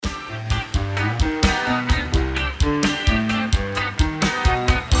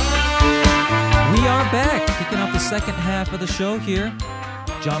second half of the show here.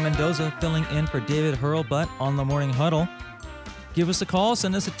 John Mendoza filling in for David Hurlbutt on the Morning Huddle. Give us a call,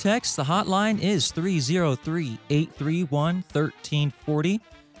 send us a text. The hotline is 303-831-1340.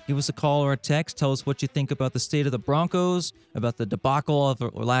 Give us a call or a text. Tell us what you think about the state of the Broncos, about the debacle of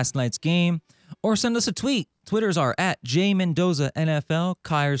last night's game, or send us a tweet. Twitters are at JMendozaNFL,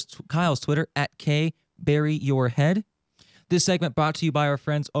 Kyle's Twitter at KBuryYourHead. This segment brought to you by our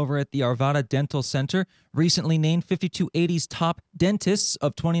friends over at the Arvada Dental Center, recently named 5280's top dentists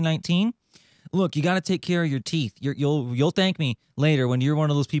of 2019. Look, you got to take care of your teeth. You'll thank me later when you're one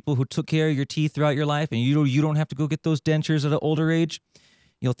of those people who took care of your teeth throughout your life and you don't have to go get those dentures at an older age.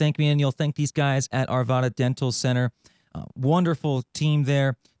 You'll thank me, and you'll thank these guys at Arvada Dental Center. Wonderful team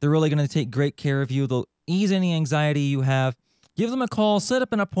there. They're really going to take great care of you. They'll ease any anxiety you have. Give them a call. Set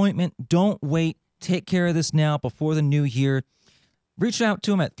up an appointment. Don't wait. Take care of this now before the new year. Reach out to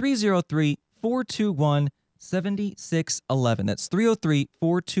them at 303-421-7611. That's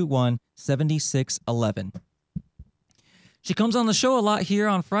 303-421-7611. She comes on the show a lot here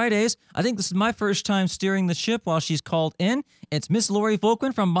on Fridays. I think this is my first time steering the ship while she's called in. It's Miss Lori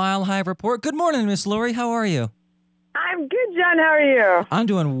Volkman from Mile High Report. Good morning, Miss Lori. How are you? I'm good, John. How are you? I'm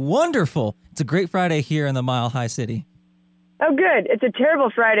doing wonderful. It's a great Friday here in the Mile High City. Oh, good. It's a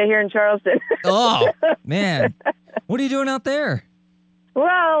terrible Friday here in Charleston. Oh, man. What are you doing out there?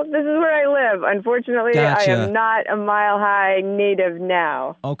 Well, this is where I live. Unfortunately, Gotcha. I am not a Mile High native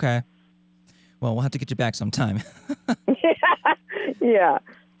now. Okay. Well, we'll have to get you back sometime. Yeah.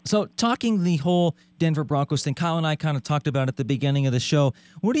 So talking the whole Denver Broncos thing, Kyle and I kind of talked about at the beginning of the show.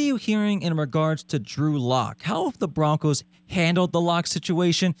 What are you hearing in regards to Drew Lock? How have the Broncos handled the Lock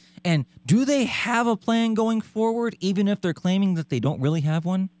situation? And do they have a plan going forward, even if they're claiming that they don't really have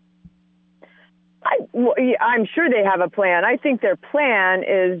one? I'm sure they have a plan. I think their plan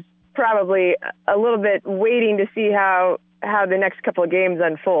is probably a little bit waiting to see how the next couple of games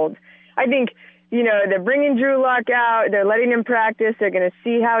unfold. I think, they're bringing Drew Lock out. They're letting him practice. They're going to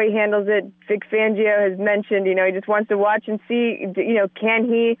see how he handles it. Vic Fangio has mentioned, he just wants to watch and see, does he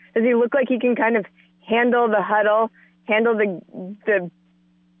look like he can kind of handle the huddle, handle the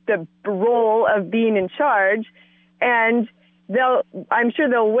role of being in charge? And I'm sure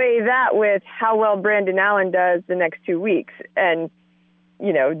they'll weigh that with how well Brandon Allen does the next 2 weeks. And,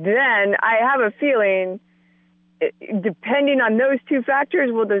 then I have a feeling, depending on those two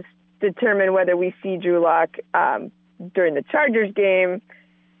factors, we'll just determine whether we see Drew Lock during the Chargers game.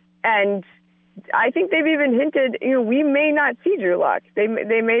 And I think they've even hinted, we may not see Drew Lock. They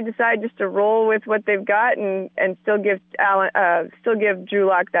may decide just to roll with what they've got and still give Drew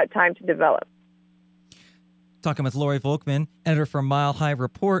Lock that time to develop. Talking with Lori Volkman, editor for Mile High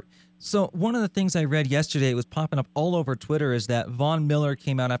Report. So one of the things I read yesterday, it was popping up all over Twitter, is that Von Miller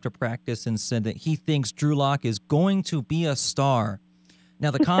came out after practice and said that he thinks Drew Lock is going to be a star. Now,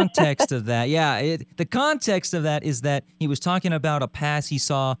 the context of that, the context of that is that he was talking about a pass he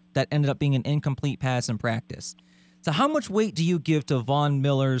saw that ended up being an incomplete pass in practice. So how much weight do you give to Von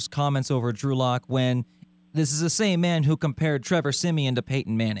Miller's comments over Drew Lock when this is the same man who compared Trevor Siemian to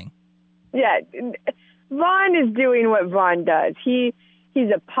Peyton Manning? Yeah, Von is doing what Von does. He's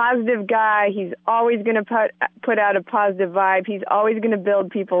a positive guy. He's always going to put out a positive vibe. He's always going to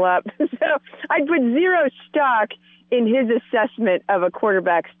build people up. So I put zero stock in his assessment of a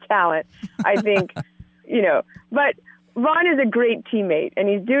quarterback's talent. I think, but Von is a great teammate, and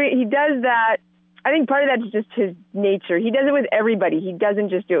he does that. I think part of that's just his nature. He does it with everybody. He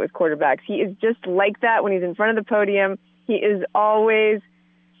doesn't just do it with quarterbacks. He is just like that when he's in front of the podium. He is always,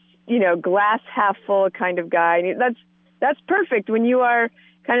 glass half full kind of guy. And that's perfect when you are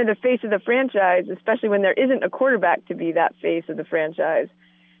kind of the face of the franchise, especially when there isn't a quarterback to be that face of the franchise.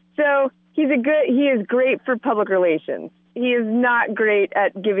 So he is great for public relations. He is not great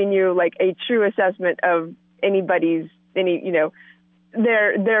at giving you like a true assessment of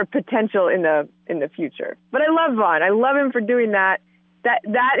their potential in the future. But I love Von. I love him for doing that.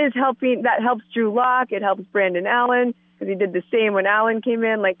 That is helping. That helps Drew Lock. It helps Brandon Allen because he did the same when Allen came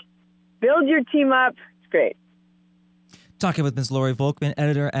in. Like, build your team up. It's great. Talking with Ms. Lori Volkman,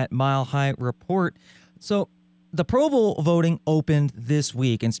 editor at Mile High Report. So the Pro Bowl voting opened this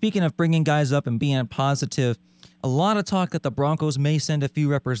week. And speaking of bringing guys up and being positive, a lot of talk that the Broncos may send a few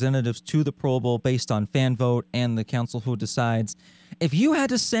representatives to the Pro Bowl based on fan vote and the council who decides. If you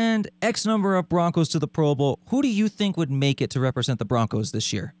had to send X number of Broncos to the Pro Bowl, who do you think would make it to represent the Broncos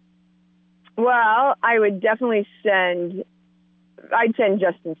this year? Well, I would definitely I'd send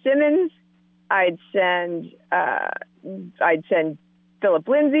Justin Simmons. I'd send Phillip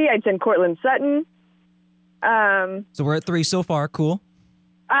Lindsay. I'd send Cortland Sutton. So we're at 3 so far. Cool.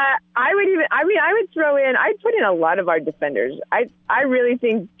 I would throw in. I'd put in a lot of our defenders. I really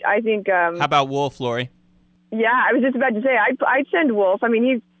think. How about Wolf, Lori? Yeah, I was just about to say. I'd send Wolf. I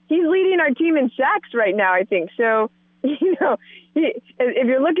mean, he's leading our team in sacks right now, I think. So, if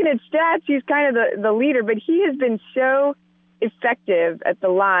you're looking at stats, he's kind of the leader. But he has been so effective at the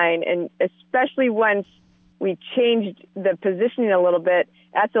line, and especially once we changed the positioning a little bit,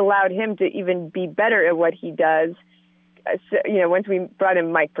 that's allowed him to even be better at what he does. So, once we brought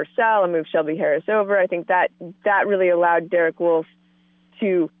in Mike Purcell and moved Shelby Harris over, I think that really allowed Derek Wolfe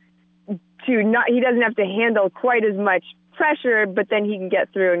to not, he doesn't have to handle quite as much pressure, but then he can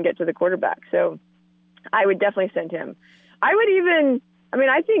get through and get to the quarterback. So I would definitely send him. I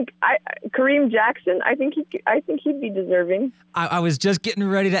think Kareem Jackson, I think he'd be deserving. I was just getting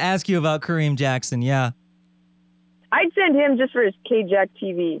ready to ask you about Kareem Jackson. Yeah. I'd send him just for his K-Jack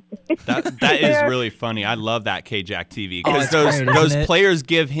TV. That is really funny. I love that K-Jack TV because great, those players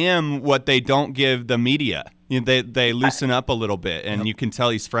give him what they don't give the media. They loosen up a little bit, and you can tell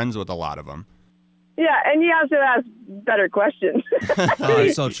he's friends with a lot of them. Yeah, and he also asks better questions. Oh,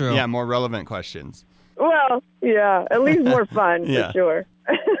 it's so true. Yeah, more relevant questions. Well, yeah, at least more fun, Yeah. for sure.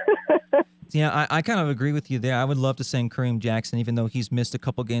 Yeah, I kind of agree with you there. I would love to send Kareem Jackson, even though he's missed a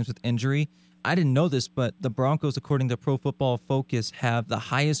couple games with injury. I didn't know this, but the Broncos, according to Pro Football Focus, have the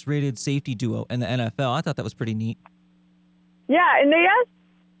highest rated safety duo in the NFL. I thought that was pretty neat. Yeah, and they asked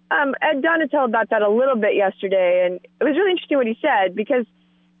Ed Donatel about that a little bit yesterday, and it was really interesting what he said, because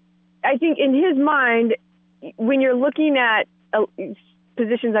I think in his mind, when you're looking at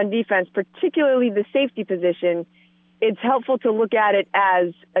positions on defense, particularly the safety position, it's helpful to look at it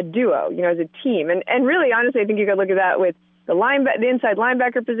as a duo, as a team. And really, honestly, I think you could look at that with the inside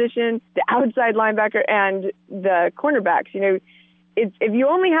linebacker position, the outside linebacker, and the cornerbacks. If you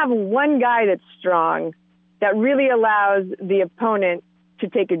only have one guy that's strong, that really allows the opponent to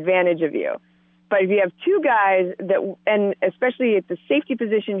take advantage of you. But if you have two guys and especially at the safety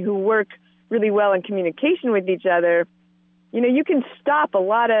position, who work really well in communication with each other, you can stop a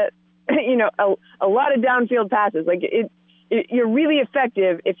lot of, a lot of downfield passes. Like you're really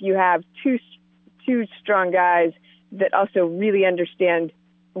effective if you have two strong guys that also really understand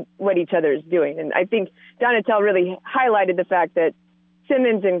what each other is doing. And I think Donatel really highlighted the fact that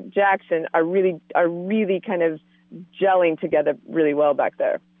Simmons and Jackson are really kind of gelling together really well back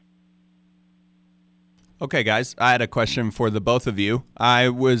there. Okay, guys, I had a question for the both of you. I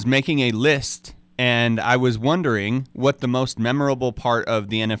was making a list, and I was wondering what the most memorable part of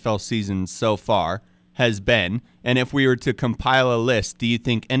the NFL season so far has been. And if we were to compile a list, do you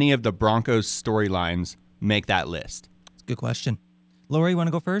think any of the Broncos storylines make that list? It's a good question. Lori, you want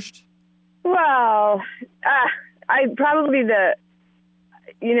to go first? Well, I probably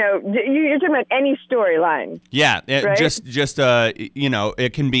you're talking about any storyline. Yeah, right? just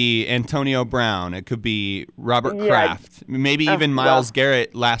it can be Antonio Brown, it could be Robert Kraft, maybe even Myles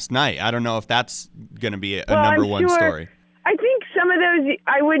Garrett last night. I don't know if that's going to be a number one story. I think some of those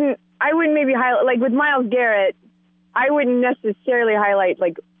I wouldn't maybe highlight, like with Myles Garrett. I wouldn't necessarily highlight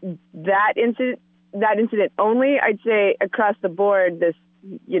like that incident only. I'd say across the board, this,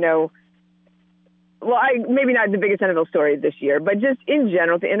 maybe not the biggest NFL story this year, but just in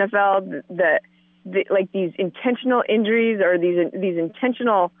general, the NFL, like these intentional injuries or these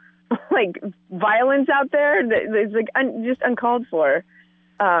intentional like violence out there that is like just uncalled for.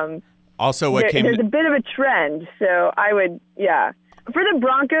 Also, there's a bit of a trend, so I would, for the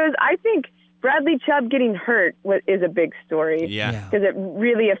Broncos, I think Bradley Chubb getting hurt is a big story. Yeah, because it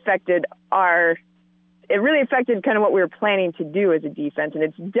really affected kind of what we were planning to do as a defense, and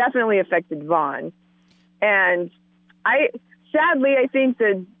it's definitely affected Vaughn. And I think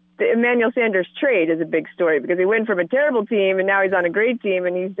the Emmanuel Sanders trade is a big story, because he went from a terrible team and now he's on a great team,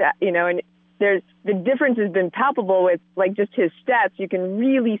 and he's, and the difference has been palpable with like just his stats. You can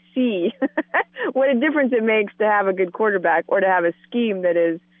really see what a difference it makes to have a good quarterback or to have a scheme that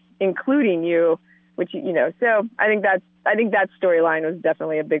is including you, which, so I think that storyline was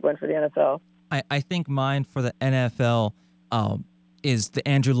definitely a big one for the NFL. I think mine for the NFL is the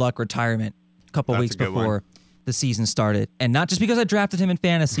Andrew Luck retirement a couple weeks before the season started. And not just because I drafted him in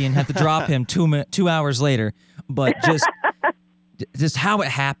fantasy and had to drop him 2 hours later, but just how it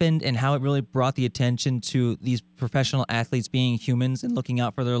happened and how it really brought the attention to these professional athletes being humans and looking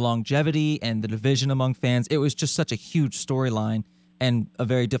out for their longevity and the division among fans. It was just such a huge storyline and a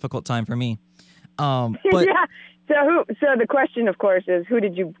very difficult time for me. But yeah. So the question, of course, is who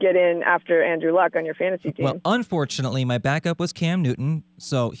did you get in after Andrew Luck on your fantasy team? Well, unfortunately, my backup was Cam Newton,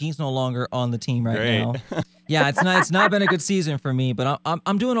 so he's no longer on the team right now. Yeah, it's not been a good season for me, but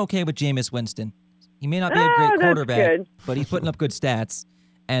I'm doing okay with Jameis Winston. He may not be a great quarterback, but he's putting up good stats.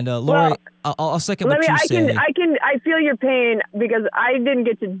 And Lori, Well, I'll second what you say. I feel your pain because I didn't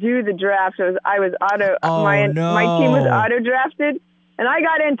get to do the draft. I was auto. Oh, my team was no. auto drafted, and I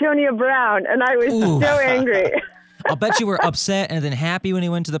got Antonio Brown, and I was Ooh. so angry. I'll bet you were upset and then happy when he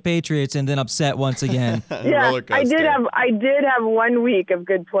went to the Patriots, and then upset once again. Yeah, Roller coaster. I did have 1 week of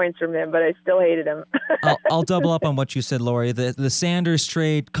good points from him, but I still hated him. I'll double up on what you said, Lori. The Sanders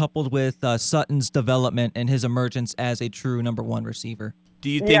trade coupled with Sutton's development and his emergence as a true number one receiver. Do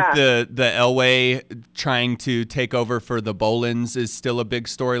you think the Elway trying to take over for the Bolins is still a big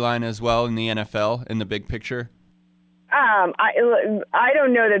storyline as well in the NFL in the big picture? I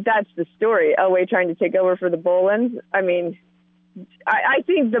don't know that that's the story. Elway trying to take over for the Bolins. I mean, I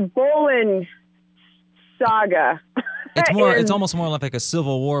think the Bolin saga. It's almost more like a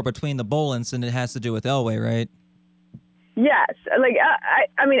civil war between the Bolins than it has to do with Elway, right? Yes, like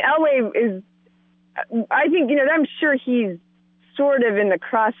I mean, Elway is. I think I'm sure he's sort of in the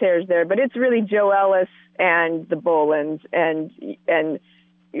crosshairs there, but it's really Joe Ellis and the Bolins and.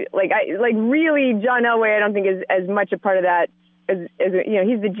 Really John Elway I don't think is as much a part of that as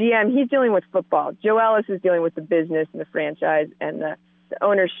he's the GM. He's dealing with football. Joe Ellis is dealing with the business and the franchise and the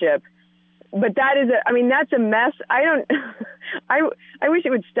ownership. But that's a mess. I wish it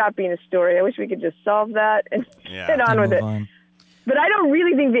would stop being a story. I wish we could just solve that and get on with it. But I don't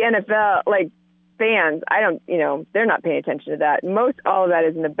really think the NFL fans, they're not paying attention to that. All of that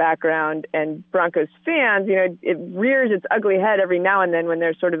is in the background, and Broncos fans, it rears its ugly head every now and then when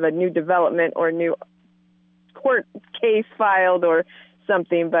there's sort of a new development or a new court case filed or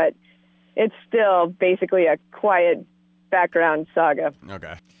something, but it's still basically a quiet background saga.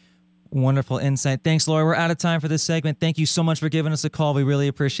 Okay. Wonderful insight. Thanks, Lori. We're out of time for this segment. Thank you so much for giving us a call. We really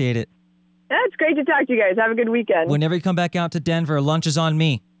appreciate it. It's great to talk to you guys. Have a good weekend. Whenever you come back out to Denver, lunch is on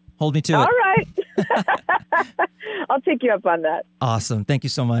me. Hold me to it. All right. I'll take you up on that. Awesome. Thank you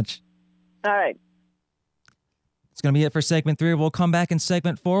so much. All right. It's going to be it for segment 3. We'll come back in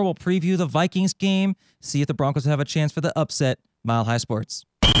segment 4. We'll preview the Vikings game, see if the Broncos have a chance for the upset. Mile High Sports.